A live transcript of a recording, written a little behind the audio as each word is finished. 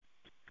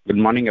Good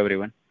morning,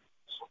 everyone.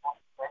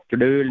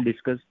 Today we will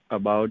discuss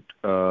about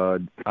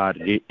our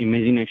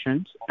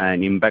imaginations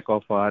and impact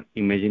of our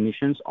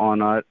imaginations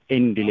on our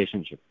in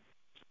relationship.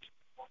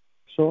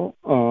 So,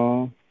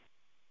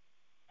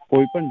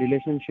 કોઈ પણ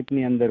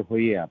રિલેશનશિપની અંદર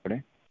હોઈએ આપણે,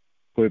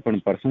 કોઈ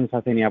પણ પર્સન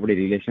સાથેની આપણી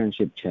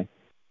રિલેશનશિપ છે,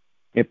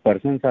 એ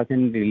પર્સન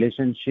સાથેની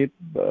રિલેશનશિપ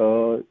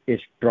એ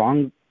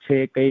સ્ટ્રોંગ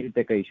છે કઈ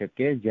રીતે કહી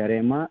શકીએ જ્યારે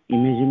એમાં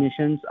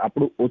ઇમેજિનેશન્સ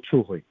આપણું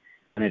ઓછું હોય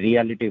અને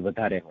રિયાલિટી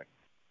વધારે હોય,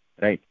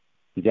 રાઈટ?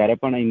 જ્યારે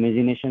પણ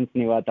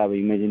ઇમેજિનેશન્સની વાત આવે,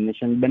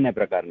 ઇમેજિનેશન બંને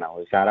પ્રકારના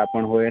હોય, સારા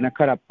પણ હોય અને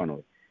ખરાબ પણ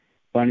હોય.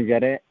 પણ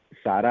જ્યારે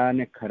સારા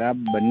અને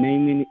ખરાબ બંને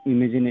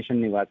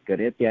ઇમેજિનેશનની વાત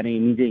કરીએ ત્યારે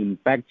એની જે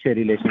ઇમ્પેક્ટ છે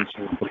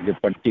રિલેશનશિપ ઉપર જે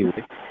પડતી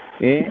હોય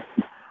એ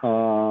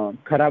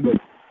ખરાબ જ.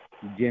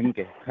 જેમ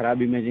કે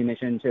ખરાબ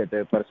ઇમેજિનેશન છે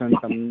તો એ પર્સન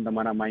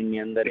તમારા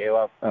માઇન્ડની અંદર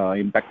એવા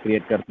ઇમ્પેક્ટ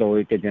ક્રિએટ કરતો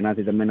હોય કે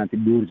જેનાથી તમે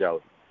એનાથી દૂર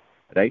જાઓ,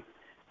 રાઈટ?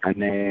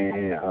 અને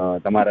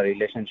તમારા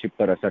રિલેશનશિપ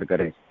પર અસર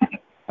કરે છે.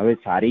 હવે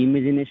સારી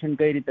ઇમેજિનેશન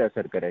કઈ રીતે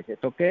અસર કરે છે?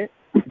 તો કે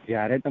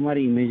જ્યારે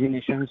તમારી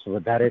ઇમેજિનેશન્સ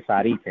વધારે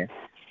સારી છે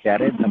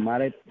ત્યારે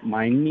તમારે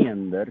માઇન્ડની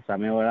અંદર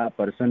સામેવાળા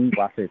પર્સન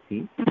પાસેથી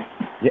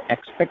જે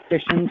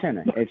એક્સપેક્ટેશન છે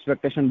ને,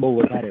 એક્સપેક્ટેશન બહુ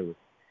વધારે હોય,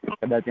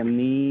 કદાચ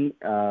એમની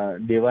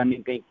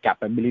દેવાની કંઈક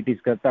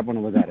કેપેબિલિટીઝ કરતાં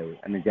પણ વધારે હોય,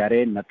 અને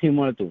જ્યારે નથી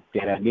મળતું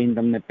ત્યારે અગેન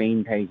તમને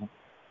પેઇન થાય છે.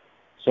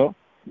 સો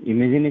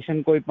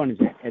ઇમેજિનેશન કોઈ પણ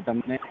છે એ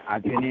તમને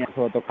આજે નહીં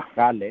અથવા તો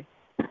કાલે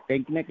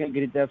કંઈક ને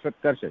કંઈક રીતે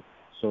અફેક્ટ કરશે.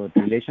 સો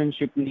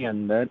રિલેશનશિપની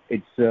અંદર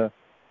ઇટ્સ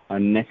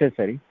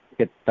નેસેસરી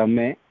કે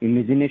તમે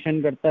ઇમેજિનેશન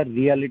કરતાં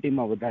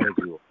રિયાલિટીમાં વધારે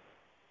જુઓ,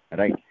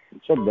 રાઈટ?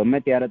 સો ગમે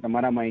ત્યારે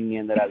તમારા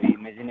માઇન્ડની અંદર આવી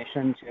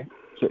ઇમેજિનેશન છે,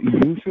 so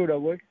you should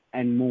avoid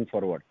and move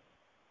forward,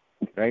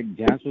 right?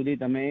 જ્યાં સુધી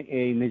તમે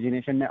એ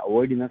ઇમેજિનેશનને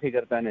અવોઇડ નથી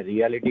કરતા અને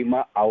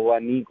રિયાલિટીમાં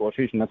આવવાની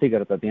કોશિશ નથી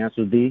કરતા ત્યાં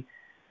સુધી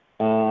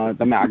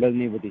તમે આગળ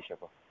નહીં વધી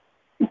શકો.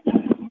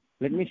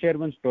 Let me share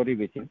one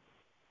story with you.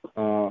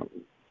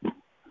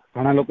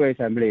 ઘણા લોકોએ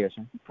સાંભળી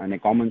હશે અને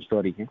કોમન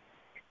સ્ટોરી છે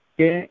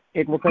કે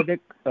એક વખત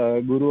એક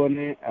ગુરુ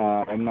અને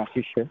એમના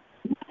શિષ્ય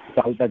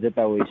ચાલતા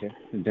જતા હોય છે,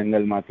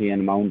 જંગલમાંથી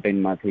અને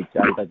માઉન્ટેનમાંથી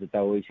ચાલતા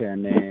જતા હોય છે,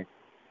 અને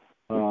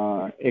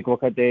એક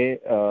વખતે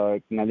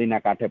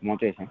નદીના કાંઠે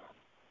પહોંચે છે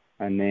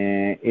અને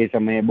એ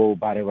સમયે બહુ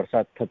ભારે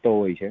વરસાદ થતો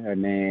હોય છે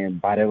અને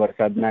ભારે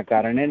વરસાદના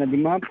કારણે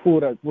નદીમાં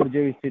પૂર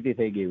જેવી સ્થિતિ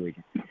થઈ ગઈ હોય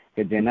છે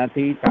કે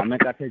જેનાથી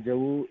સામે કાંઠે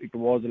જવું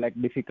ઇટ વોઝ લાઈક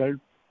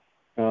ડિફિકલ્ટ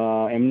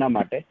એમના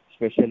માટે,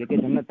 સ્પેશિયલી કે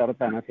જેમને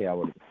તરતા નથી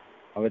આવડતું.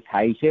 હવે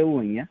થાય છે એવું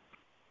અહીંયા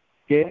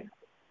કે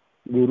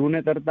ગુરુને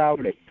તરતા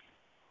આવડે,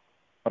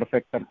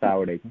 પરફેક્ટ તરતા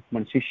આવડે છે,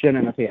 પણ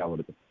શિષ્યને નથી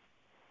આવડતું.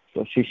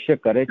 તો શિષ્ય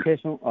કરે છે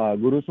શું,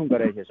 ગુરુ શું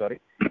કરે છે,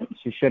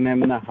 શિષ્યને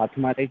એમના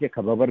હાથમાં રહી છે,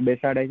 ખભા પર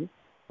બેસાડે છે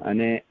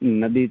અને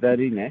નદી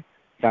તરીને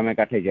સામે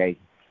કાંઠે જાય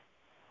છે.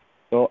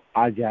 તો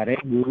આ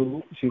જ્યારે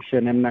ગુરુ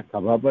શિષ્યને એમના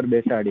ખભા પર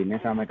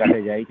બેસાડીને સામે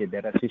કાંઠે જાય છે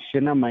ત્યારે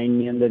શિષ્યના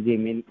માઇન્ડની અંદર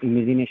જે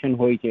ઇમેજિનેશન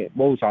હોય છે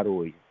બહુ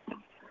સારું હોય છે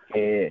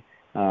કે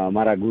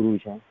મારા ગુરુ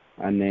છે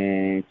અને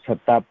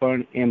છતાં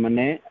પણ એ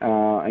મને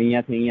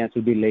અહીંયાથી અહીંયા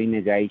સુધી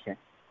લઈને જાય છે.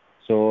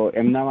 સો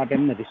એમના માટે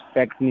એમને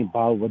રિસ્પેક્ટની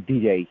ભાવ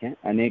વધી જાય છે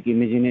અને એક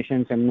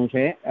ઇમેજિનેશન એમનું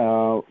છે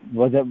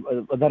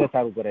વધારે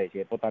સારું કરે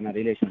છે પોતાના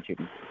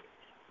રિલેશનશિપમાં.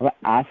 હવે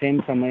આ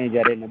સેમ સમયે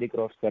જ્યારે નદી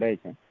ક્રોસ કરે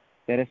છે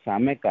ત્યારે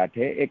સામે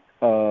કાંઠે એક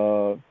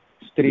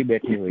સ્ત્રી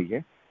બેઠી હોય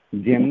છે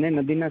જેમને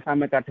નદીના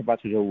સામે કાંઠે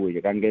પાછું જવું હોય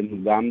છે કારણ કે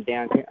એમનું ગામ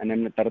ત્યાં છે અને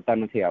એમને તરતા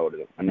નથી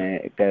આવડતું અને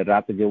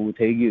રાત જેવું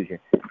થઈ ગયું છે.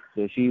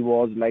 તો શી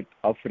વોઝ લાઈક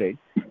અફ્રેડ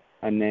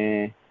અને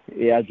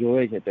એ આ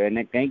જોવે છે તો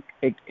એને કંઈક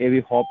એક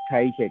એવી હોપ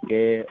થાય છે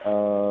કે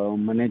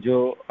મને જો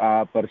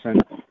આ પર્સન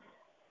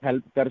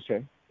હેલ્પ કરશે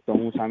તો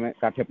હું સામે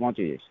કાંઠે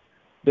પહોંચી જઈશ.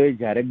 તો એ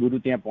જ્યારે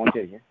ગુરુ ત્યાં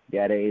પહોંચે છે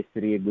ત્યારે એ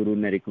સ્ત્રી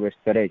ગુરુને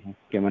રિક્વેસ્ટ કરે છે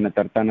કે મને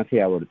તરતા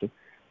નથી આવડતું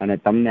અને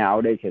તમને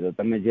આવડે છે તો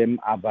તમે જેમ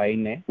આ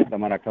ભાઈને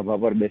તમારા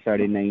ખભા પર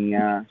બેસાડીને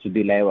અહીંયા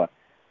સુધી લાવ્યા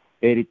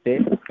એ રીતે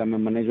તમે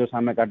મને જો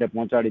સામે કાંઠે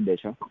પહોંચાડી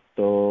દેશો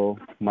તો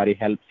મારી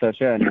હેલ્પ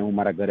થશે અને હું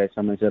મારા ઘરે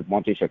સમયસર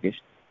પહોંચી શકીશ.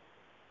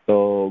 તો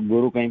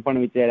ગુરુ કંઈ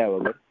પણ વિચાર્યા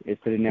વગર એ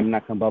સ્ત્રીને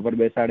એમના ખભા પર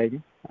બેસાડે છે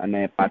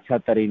અને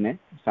પાછા તરીને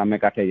સામે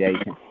કાંઠે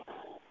જાય છે.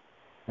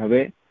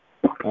 હવે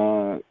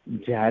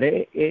જ્યારે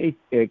એ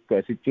એક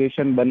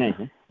સિચ્યુએશન બને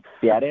છે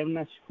ત્યારે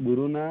એમના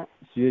ગુરુના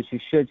જે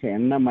શિષ્ય છે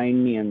એમના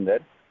માઇન્ડની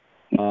અંદર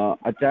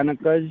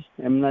અચાનક જ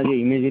એમના જે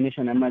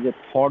ઇમેજિનેશન, એમના જે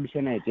થોટ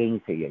છે ને એ ચેન્જ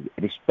થઈ ગયા છે.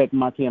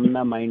 રિસ્પેક્ટમાંથી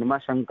એમના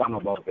માઇન્ડમાં શંકાનો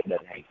ભાવ પેદા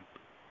થાય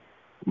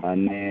છે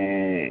અને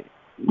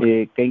એ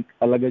કંઈક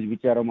અલગ જ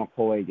વિચારોમાં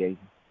ખોવાઈ જાય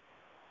છે.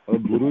 હવે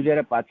ગુરુ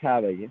જ્યારે પાછા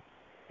આવે છે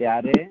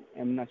ત્યારે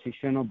એમના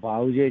શિષ્યનો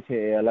ભાવ જે છે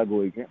એ અલગ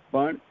હોય છે,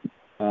 પણ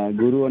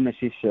ગુરુ અને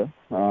શિષ્ય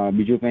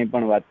બીજું કંઈ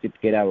પણ વાતચીત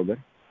કર્યા વગર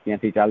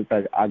ત્યાંથી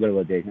ચાલતા જ આગળ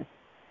વધે છે.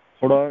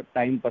 થોડો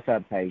ટાઈમ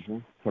પસાર થાય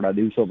છે, થોડા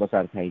દિવસો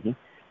પસાર થાય છે.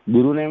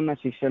 ગુરુને એમના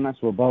શિષ્યના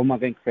સ્વભાવમાં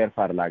કંઈક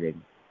ફેરફાર લાગે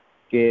છે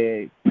કે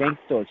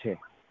કંઈક તો છે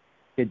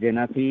કે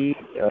જેનાથી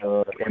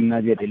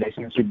એમના જે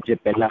રિલેશનશિપ જે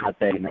પહેલાં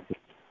હતા એ નથી.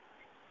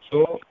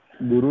 તો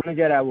ગુરુને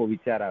જ્યારે આવો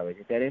વિચાર આવે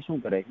છે ત્યારે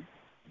શું કરે છે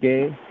કે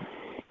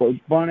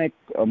કોઈ પણ એક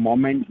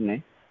મોમેન્ટને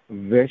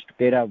વેસ્ટ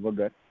કર્યા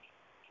વગર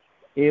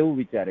એવું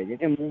વિચારે છે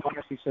કે હું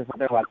મારા શિષ્ય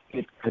સાથે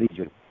વાતચીત કરી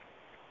જોઉં.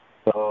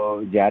 તો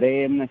જ્યારે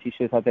એમના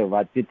શિષ્ય સાથે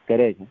વાતચીત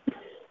કરે છે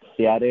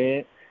ત્યારે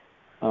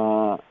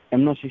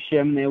એમનો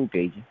શિષ્ય એમને એવું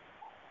કહે છે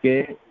કે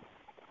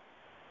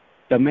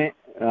તમે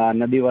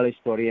નદીવાળી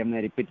સ્ટોરી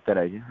એમને રિપીટ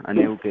કરે છે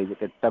અને એવું કહે છે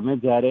કે તમે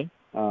જ્યારે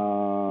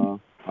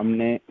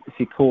અમને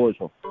શીખવો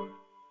છો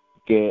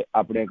કે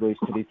આપણે કોઈ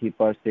સ્ત્રીથી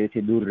પર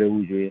સ્ત્રીથી દૂર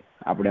રહેવું જોઈએ,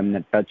 આપણે એમને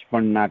ટચ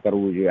પણ ના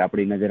કરવું જોઈએ,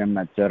 આપણી નજર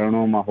એમના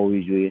ચરણોમાં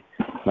હોવી જોઈએ,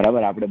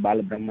 બરાબર. આપણે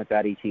બાલ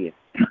બ્રહ્મચારી છીએ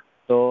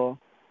તો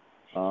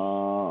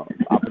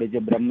આપણે જે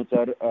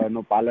બ્રહ્મચર્ય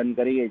નું પાલન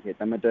કરીએ છીએ,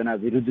 તમે તો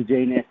એના વિરુદ્ધ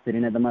જઈને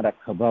સ્ત્રીને તમારા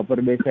ખભા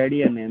પર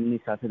બેસાડી અને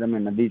એમની સાથે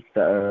તમે નદી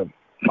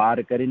પાર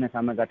કરીને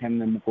સામે કાંઠે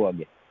એમને મૂકવા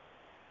ગયા.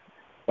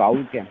 તો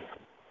આવું કેમ?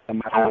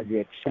 તમારા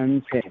જે એક્શન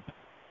છે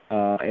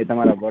એ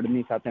તમારા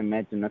વર્ડની સાથે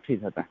મેચ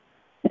નથી થતા.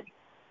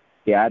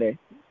 ત્યારે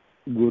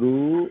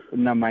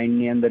ગુરુના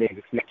માઇન્ડની અંદર એક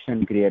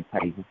રિફ્લેક્શન ક્રિએટ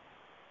થાય છે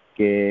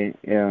કે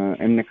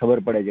એમને ખબર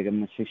પડે છે કે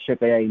એમનો શિષ્ય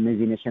કયા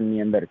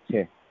ઇમેજિનેશનની અંદર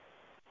છે.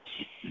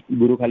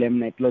 ગુરુ ખાલી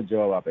એમને એટલો જ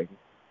જવાબ આપે છે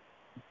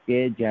કે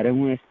જ્યારે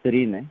હું એ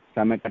સ્ત્રીને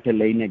સામે કાંઠે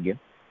લઈને ગયો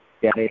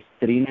ત્યારે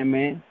સ્ત્રીને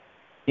મેં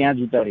ત્યાં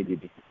જ ઉતારી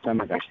દીધી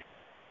સામે કાંઠે,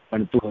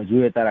 પણ તું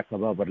હજુ એ તારા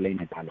ખભા પર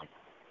લઈને ચાલે.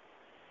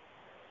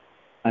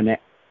 અને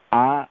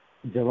આ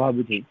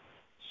જવાબથી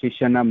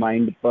શિષ્યના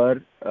માઇન્ડ પર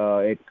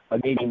એક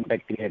અગેન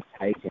ઇમ્પેક્ટ ક્રિએટ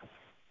થાય છે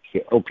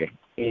કે ઓકે,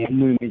 એ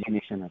એમનું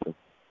ઇમેજિનેશન હતું.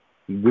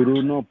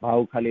 ગુરુનો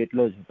ભાવ ખાલી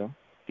એટલો જ હતો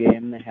કે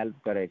એમને હેલ્પ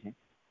કરે છે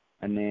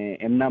અને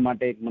એમના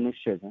માટે એક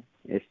મનુષ્ય છે,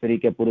 એ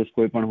સ્ત્રી કે પુરુષ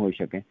કોઈ પણ હોઈ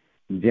શકે,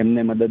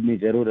 જેમને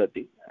મદદની જરૂર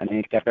હતી અને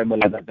એ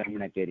કેપેબલ હતા તો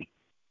એમણે કરી.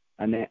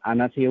 અને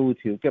આનાથી એવું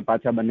થયું કે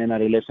પાછા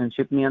બંનેના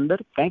રિલેશનશિપની અંદર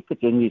કંઈક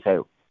ચેન્જીસ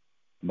આવ્યો,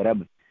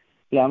 બરાબર.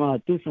 એટલે આમાં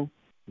હતું શું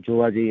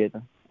જોવા જઈએ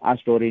તો આ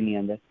સ્ટોરીની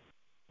અંદર,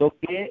 તો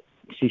કે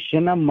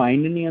શિષ્યના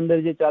માઇન્ડની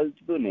અંદર જે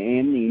ચાલતું હતું ને એ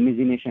એમની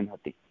ઇમેજિનેશન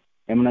હતી,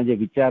 એમના જે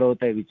વિચારો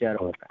હતા એ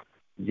વિચારો હતા,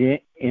 જે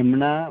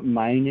એમના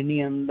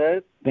માઇન્ડની અંદર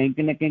કંઈક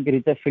ને કંઈક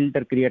રીતે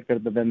ફિલ્ટર ક્રિએટ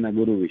કરતા હતા એમના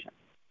ગુરુ વિશે.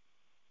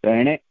 તો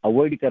એણે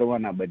અવોઇડ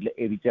કરવાના બદલે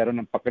એ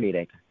વિચારોને પકડી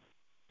રાખ્યા.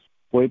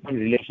 કોઈ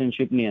પણ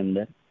રિલેશનશિપની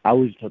અંદર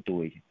આવું જ થતું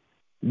હોય છે.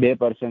 બે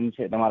પર્સન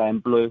છે, તમારા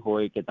એમ્પ્લોય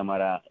હોય કે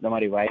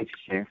તમારી વાઇફ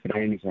છે,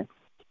 ફ્રેન્ડ છે,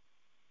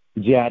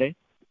 જ્યારે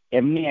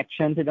એમની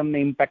એક્શનથી તમને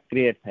ઇમ્પેક્ટ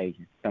ક્રિએટ થાય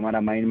છે,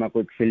 તમારા માઇન્ડમાં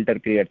કોઈક ફિલ્ટર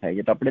ક્રિએટ થાય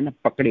છે, તો આપણે એને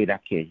પકડી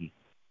રાખીએ છીએ,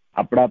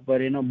 આપણા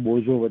પર એનો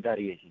બોજો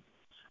વધારીએ છીએ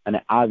અને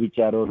આ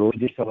વિચારો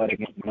રોજ સવારે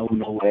કંઈક નવું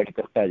નવું એડ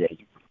કરતા જાય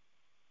છે.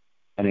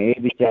 અને એ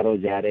વિચારો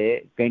જ્યારે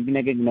કંઈક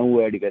ને કંઈક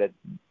નવું એડ કરે,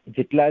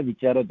 જેટલા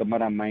વિચારો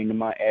તમારા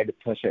માઇન્ડમાં એડ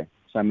થશે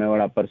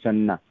સામેવાળા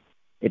પર્સનના,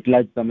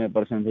 એટલા જ તમે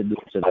પર્સનથી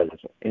દૂર જતા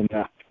જશો.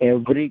 એમના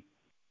એવરી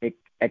એક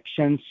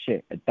એક્શન્સ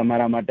છે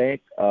તમારા માટે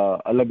એક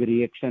અલગ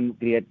રિએક્શન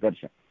ક્રિએટ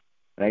કરશે,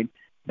 રાઈટ.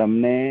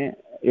 તમને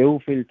એવું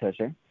ફીલ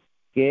થશે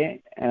કે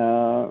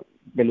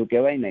પેલું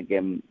કહેવાય ને કે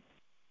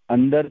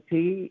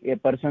અંદરથી એ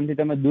પર્સનથી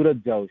તમે દૂર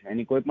જ જાઓ છો,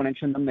 એની કોઈ પણ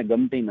એક્શન તમને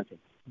ગમતી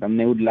નથી.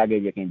 તમને એવું જ લાગે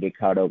છે કે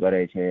દેખાડો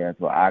કરે છે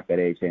અથવા આ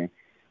કરે છે,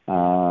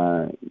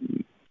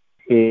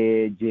 એ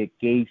જે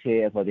કે છે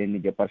અથવા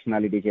એની જે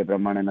પર્સનાલિટી છે એ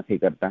પ્રમાણે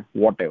નથી કરતા,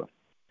 વોટ એવર,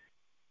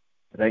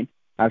 રાઈટ.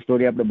 આ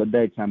સ્ટોરી આપણે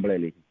બધા જ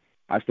સાંભળેલી છે.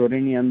 આ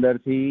સ્ટોરીની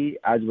અંદરથી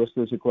આ જ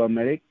વસ્તુ શીખવા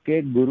મળે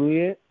કે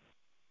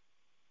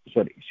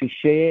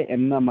શિષ્યએ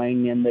એમના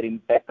માઇન્ડની અંદર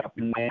ઇમ્પેક્ટ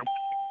આપણને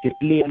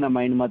જેટલી એના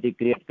માઇન્ડમાંથી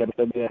ક્રિએટ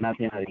કરતો ગયો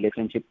એનાથી એના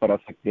રિલેશનશિપ પર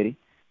અફેક્ટ કરી.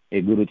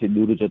 એ ગુરુથી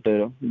દૂર જતો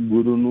રહ્યો.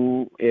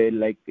 ગુરુનું એ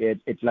લાઈક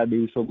એટલા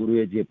દિવસો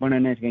ગુરુએ જે પણ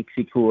એને કંઈક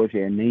શીખવું હશે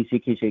એ નહીં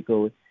શીખી શક્યો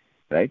હોય,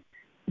 રાઈટ.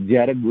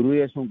 જ્યારે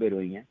ગુરુએ શું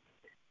કર્યું અહીંયા,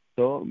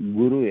 તો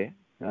ગુરુએ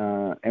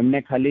એમને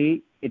ખાલી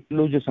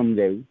એટલું જ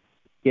સમજાવ્યું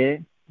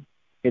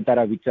કે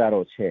તારા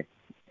વિચારો છે.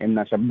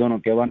 એમના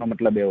શબ્દોનો કહેવાનો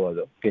મતલબ એવો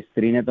હતો કે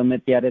સ્ત્રીને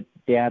તમે ત્યારે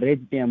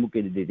જ ત્યાં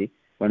મૂકી દીધી હતી,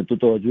 પણ તું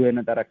તો હજુ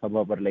એને તારા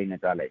ખભા પર લઈને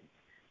ચાલે છે.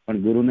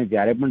 પણ ગુરુને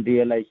જ્યારે પણ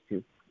રિયલાઇઝ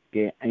થયું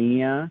કે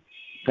અહીંયા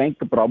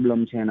કંઈક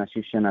પ્રોબ્લેમ છે એના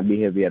શિષ્યના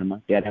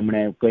બિહેવિયરમાં, ત્યારે એમણે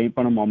કંઈ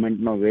પણ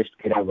મોમેન્ટનો વેસ્ટ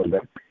કર્યા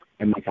વગર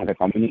એમની સાથે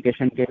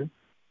કોમ્યુનિકેશન કર્યું,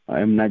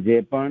 એમના જે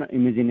પણ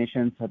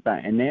ઇમેજિનેશન્સ હતા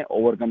એને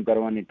ઓવરકમ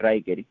કરવાની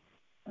ટ્રાય કરી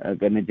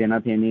અને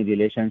જેનાથી એની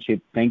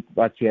રિલેશનશિપ કંઈક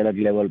પાછી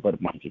અલગ લેવલ પર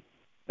પહોંચી,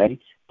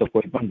 રાઈટ. તો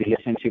કોઈ પણ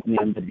રિલેશનશિપની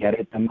અંદર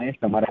જ્યારે તમે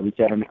તમારા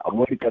વિચારોને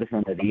અવોઇડ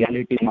કરશો અને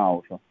રિયાલિટીમાં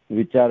આવશો,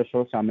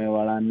 વિચારશો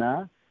સામેવાળાના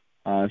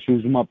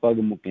શૂઝમાં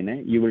પગ મૂકીને,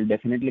 you will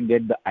definitely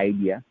get the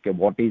idea કે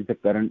what is the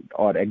current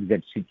or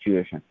exact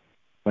situation.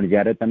 પણ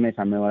જ્યારે તમે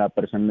સામેવાળા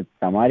પર્સનને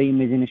તમારી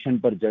ઇમેજિનેશન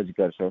પર જજ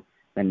કરશો,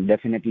 then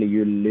definitely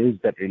you will lose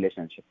that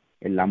relationship.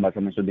 એ લાંબા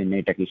સમય સુધી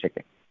નહીં ટકી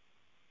શકે,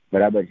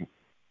 બરાબર છે.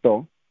 તો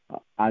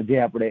આજે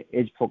આપણે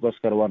એ જ ફોકસ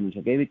કરવાનું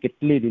છે કે એવી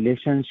કેટલી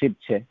રિલેશનશિપ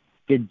છે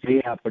કે જે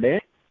આપણે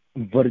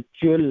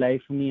વર્ચ્યુઅલ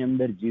લાઈફની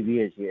અંદર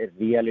જીવીએ છીએ,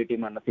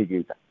 રિયાલિટીમાં નથી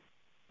જીવતા,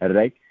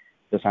 રાઈટ.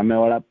 તો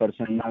સામેવાળા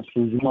પર્સનના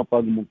શૂઝમાં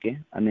પગ મૂકે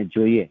અને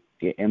જોઈએ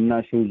કે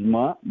એમના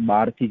શૂઝમાં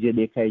બહારથી જે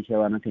દેખાય છે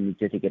એવા નથી,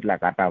 નીચેથી કેટલા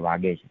કાંટા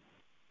વાગે છે,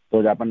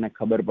 તો જ આપણને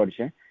ખબર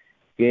પડશે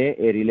કે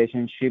એ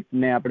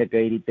રિલેશનશિપને આપણે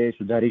કઈ રીતે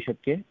સુધારી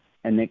શકીએ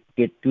અને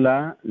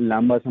કેટલા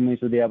લાંબા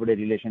સમય સુધી આપણે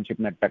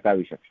રિલેશનશિપને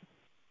ટકાવી શકશું,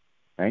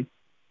 right.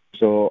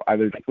 So I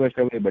will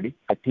request everybody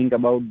to think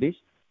about this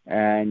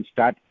and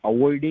start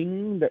avoiding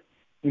the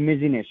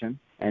imagination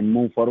and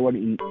move forward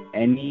in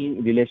any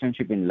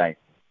relationship in life.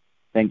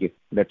 Thank you.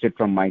 That's it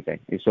from my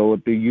side. It's over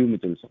to you,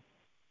 Mitul sir.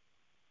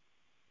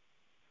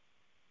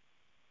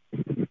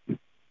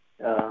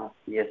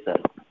 Yes, sir.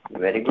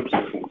 Very good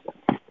session, sir.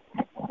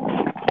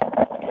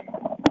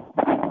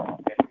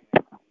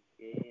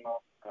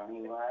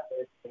 ઘણી વાર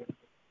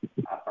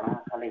આપણા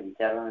ખાલી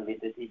વિચારોના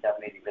લીધેથી જ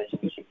આપણી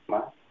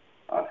રિલેશનશીપમાં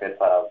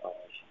ફેરફાર આવતો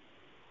હોય છે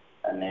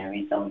અને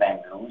we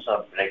sometimes lose or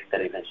break the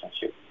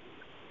relationship.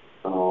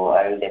 So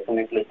I will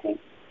definitely think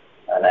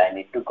and I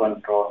need to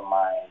control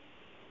my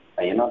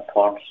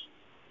thoughts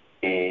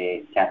કે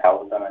ક્યાંક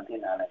આવતો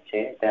નથી નાના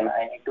છે then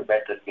I need to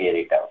better clear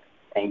it out.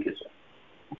 Thank you, sir.